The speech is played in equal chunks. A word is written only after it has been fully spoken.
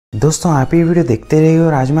दोस्तों आप ये वीडियो देखते रहिए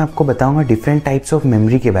और आज मैं आपको बताऊंगा डिफरेंट टाइप्स ऑफ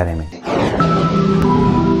मेमोरी के बारे में।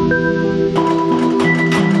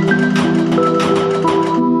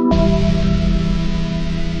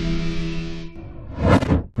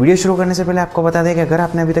 वीडियो शुरू करने से पहले आपको बता दें कि अगर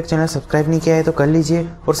आपने अभी तक चैनल सब्सक्राइब नहीं किया है तो कर लीजिए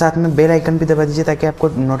और साथ में बेल आइकन भी दबा दीजिए ताकि आपको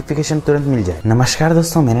नोटिफिकेशन तुरंत मिल जाए। नमस्कार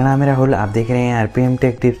दोस्तों, मेरा नाम है राहुल, आप देख रहे हैं आरपीएम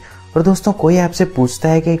टेक टिप्स। और दोस्तों कोई आपसे पूछता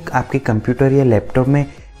है कि आपके कंप्यूटर या लैपटॉप में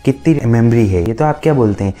कितनी मेमोरी है, ये तो आप क्या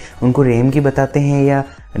बोलते हैं, उनको रैम की बताते हैं या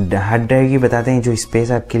हार्ड ड्राइव की बताते हैं, जो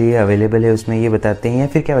स्पेस आपके लिए अवेलेबल है उसमें ये बताते हैं, या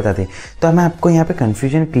फिर क्या बताते हैं। तो मैं आपको यहाँ पे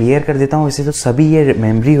कन्फ्यूजन क्लियर कर देता हूँ। वैसे तो सभी ये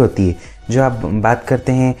मेमोरी होती है जो आप बात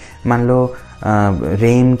करते हैं, मान लो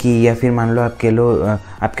रैम की, या फिर मान लो आप कह लो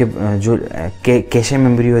आपके जो कैशे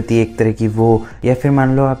मेमोरी होती है एक तरह की वो, या फिर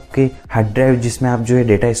मान लो आपके हार्ड ड्राइव जिसमें आप जो है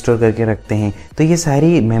डेटा स्टोर करके रखते हैं। तो ये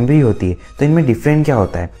सारी मेमोरी होती है। तो इनमें डिफरेंट क्या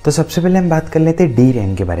होता है, तो सबसे पहले हम बात कर लेते हैं डी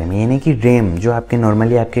रैम के बारे में, यानी कि रैम जो आपके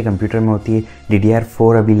नॉर्मली आपके कंप्यूटर में होती है।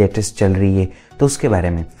 DDR4 अभी लेटेस्ट चल रही है, तो उसके बारे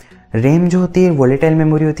में। रैम जो होती है वोलेटाइल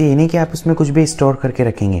मेमोरी होती है, यानी कि आप उसमें कुछ भी स्टोर करके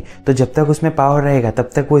रखेंगे तो जब तक उसमें पावर रहेगा तब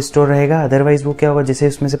तक वो स्टोर रहेगा, अदरवाइज वो क्या होगा, जैसे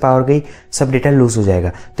उसमें से पावर गई सब डेटा लूज हो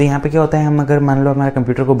जाएगा। तो यहाँ पे क्या होता है, हम अगर मान लो हमारे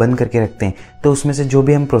कंप्यूटर को बंद करके रखते हैं तो उसमें से जो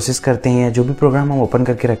भी हम प्रोसेस करते हैं या जो भी प्रोग्राम हम ओपन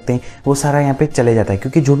करके रखते हैं वो सारा यहाँ पे चले जाता है,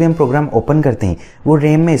 क्योंकि जो भी हम प्रोग्राम ओपन करते हैं वो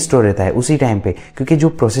रैम में स्टोर रहता है उसी टाइम पे। क्योंकि जो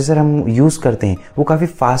प्रोसेसर हम यूज़ करते हैं वो काफ़ी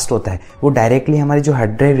फास्ट होता है, वो डायरेक्टली हमारी जो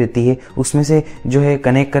हार्ड ड्राइव रहती है उसमें से जो है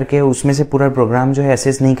कनेक्ट करके उसमें से पूरा प्रोग्राम जो है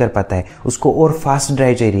एक्सेस नहीं कर पाता है, उसको और फास्ट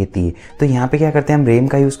ड्राइव चाहिए रहती है। तो यहाँ पे क्या करते हैं, हम रैम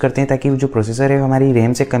का यूज़ करते हैं ताकि जो प्रोसेसर है हमारी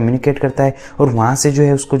रैम से कम्युनिकेट करता है और वहाँ से जो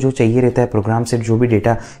है उसको जो चाहिए रहता है, प्रोग्राम से जो भी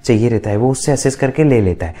डेटा चाहिए रहता है वो उससे एक्सेस करके ले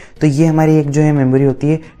लेता है। तो ये हमारी एक जो है मेमोरी होती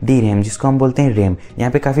है डी रैम, जिसको हम बोलते हैं रैम।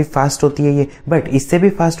 यहाँ पे काफ़ी फास्ट होती है ये, बट इससे भी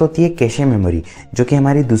फास्ट होती है कैशे मेमोरी, जो कि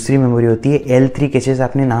हमारी दूसरी मेमोरी होती है। L3 कैशेज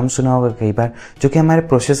आपने नाम सुना होगा कई बार, जो कि हमारे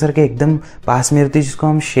प्रोसेसर के एकदम पास में होती है, जिसको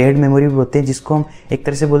हम शेयर्ड मेमोरी भी बोलते हैं, जिसको हम एक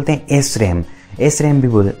तरह से बोलते हैं एस रैम भी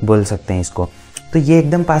बोल सकते हैं इसको। तो ये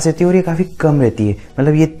एकदम पास रहती है और ये काफ़ी कम रहती है,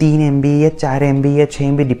 मतलब ये 3 MB या 4 MB या 6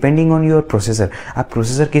 MB depending on your processor. आप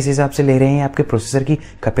प्रोसेसर किस हिसाब से ले रहे हैं, आपके प्रोसेसर की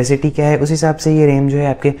कैपेसिटी क्या है, उस हिसाब से ये रैम जो है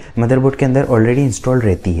आपके मदरबोर्ड के अंदर ऑलरेडी इंस्टॉल्ड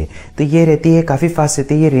रहती है। तो ये रहती है काफ़ी फास्ट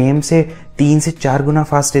रहती है, ये रैम से 3 से 4 गुना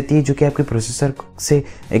फास्ट रहती है, जो कि आपके प्रोसेसर से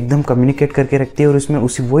एकदम कम्युनिकेट करके रखती है और उसमें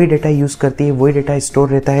वही डेटा यूज़ करती है, वही डेटा स्टोर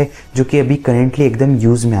रहता है जो कि अभी करेंटली एकदम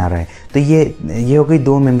यूज़ में आ रहा है। तो ये हो गई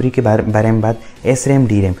दो मेमोरी के बारे में बात, एस रैम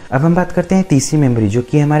डी रैम। अब हम बात करते हैं तीसरी मेमोरी, जो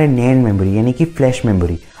कि हमारे नैंड मेमोरी यानी कि फ्लैश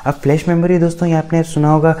मेमोरी। अब फ्लैश मेमोरी दोस्तों ये आपने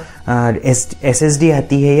सुना होगा SSD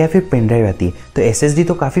आती है या फिर पेन ड्राइव आती है। तो SSD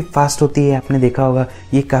तो काफ़ी फास्ट होती है, आपने देखा होगा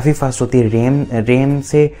ये काफ़ी फास्ट होती है,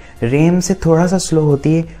 रैम से थोड़ा सा स्लो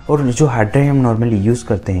होती है, और जो हार्ड ड्राइव हम नॉर्मली यूज़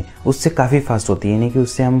करते हैं उससे काफ़ी फास्ट होती है, यानी कि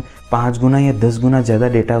उससे हम 5 गुना या 10 गुना ज़्यादा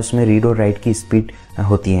डेटा उसमें रीड और राइट की स्पीड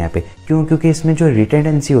होती है यहाँ पे। क्यों? क्योंकि इसमें जो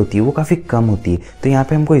रिटेंडेंसी होती है वो काफ़ी कम होती है, तो यहाँ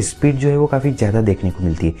पे हमको स्पीड जो है वो काफ़ी ज़्यादा देखने को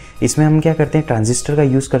मिलती है। इसमें हम क्या करते हैं, ट्रांजिस्टर का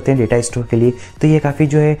यूज़ करते हैं डेटा स्टोर के लिए, तो ये काफ़ी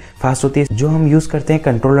जो है फास्ट होती है। जो हम यूज़ करते हैं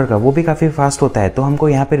कंट्रोलर का वो भी काफ़ी फास्ट होता है, तो हमको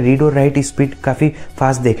यहाँ पे रीड और राइट स्पीड काफ़ी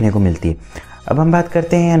फास्ट देखने को मिलती है। अब हम बात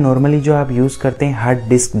करते हैं नॉर्मली जो आप यूज़ करते हैं हार्ड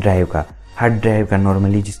डिस्क ड्राइव का,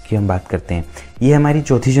 नॉर्मली जिसकी हम बात करते हैं, ये हमारी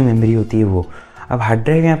चौथी जो मेमोरी होती है वो। अब हार्ड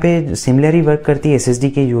ड्राइव यहाँ पे सिमिलर ही वर्क करती है SSD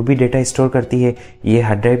के, जो भी डेटा स्टोर करती है ये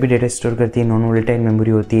हार्ड ड्राइव भी डेटा स्टोर करती है। नॉन वोलेटाइल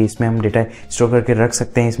मेमोरी होती है, इसमें हम डेटा स्टोर करके रख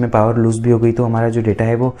सकते हैं, इसमें पावर लूज भी हो गई तो हमारा जो डेटा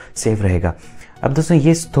है वो सेफ रहेगा। अब दोस्तों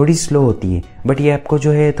ये थोड़ी स्लो होती है, बट ये आपको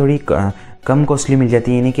जो है थोड़ी कम कॉस्टली मिल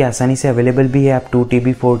जाती है, यानी कि आसानी से अवेलेबल भी है। आप 2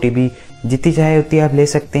 TB 4 TB जितनी चाहे उतनी आप ले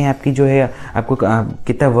सकते हैं। आपकी जो है आपको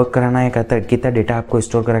कितना वर्क कराना है, कितना डेटा आपको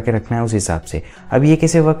स्टोर करा के रखना है उस हिसाब से। अब ये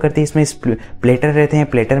कैसे वर्क करती है, इसमें प्लेटर रहते हैं,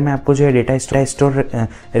 प्लेटर में आपको जो है डेटा स्टोर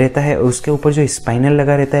रहता है, उसके ऊपर जो स्पाइनल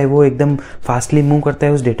लगा रहता है वो एकदम फास्टली मूव करता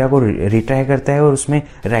है, उस डेटा को रिट्राई करता है और उसमें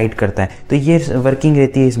राइट करता है। तो ये वर्किंग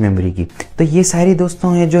रहती है इस मेमोरी की। तो ये सारी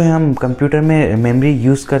दोस्तों हैं जो हम कंप्यूटर में मेमोरी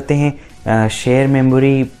यूज़ करते हैं, शेयर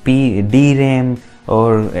मेमोरी, डी रैम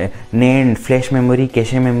और NAND, flash memory,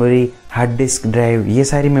 cache memory, hard disk drive, ये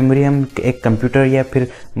सारी मेमोरी हम एक कंप्यूटर या फिर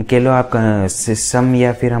कह लो आप सिस्टम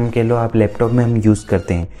या फिर हम कह लो आप लैपटॉप में हम यूज़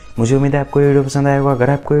करते हैं। मुझे उम्मीद है आपको ये वीडियो पसंद आया होगा। अगर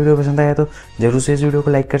आपको वीडियो पसंद आया तो जरूर से इस वीडियो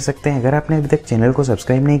को लाइक कर सकते हैं। अगर आपने अभी तक चैनल को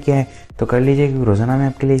सब्सक्राइब नहीं किया है तो कर लीजिए, क्योंकि रोजाना मैं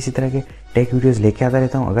आपके लिए इसी तरह के टेक वीडियोस लेके आता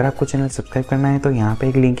रहता हूँ। अगर आपको चैनल सब्सक्राइब करना है तो यहाँ पे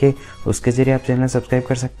एक लिंक है, उसके जरिए आप चैनल सब्सक्राइब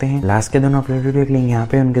कर सकते हैं। लास्ट के दोनों अपलोड वीडियो एक लिंक यहाँ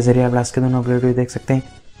पे, उनके जरिए आप लास्ट के दोनों अपलोड वीडियो देख सकते हैं।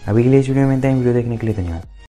 अभी के लिए इस वीडियो में वीडियो देखने के लिए धन्यवाद।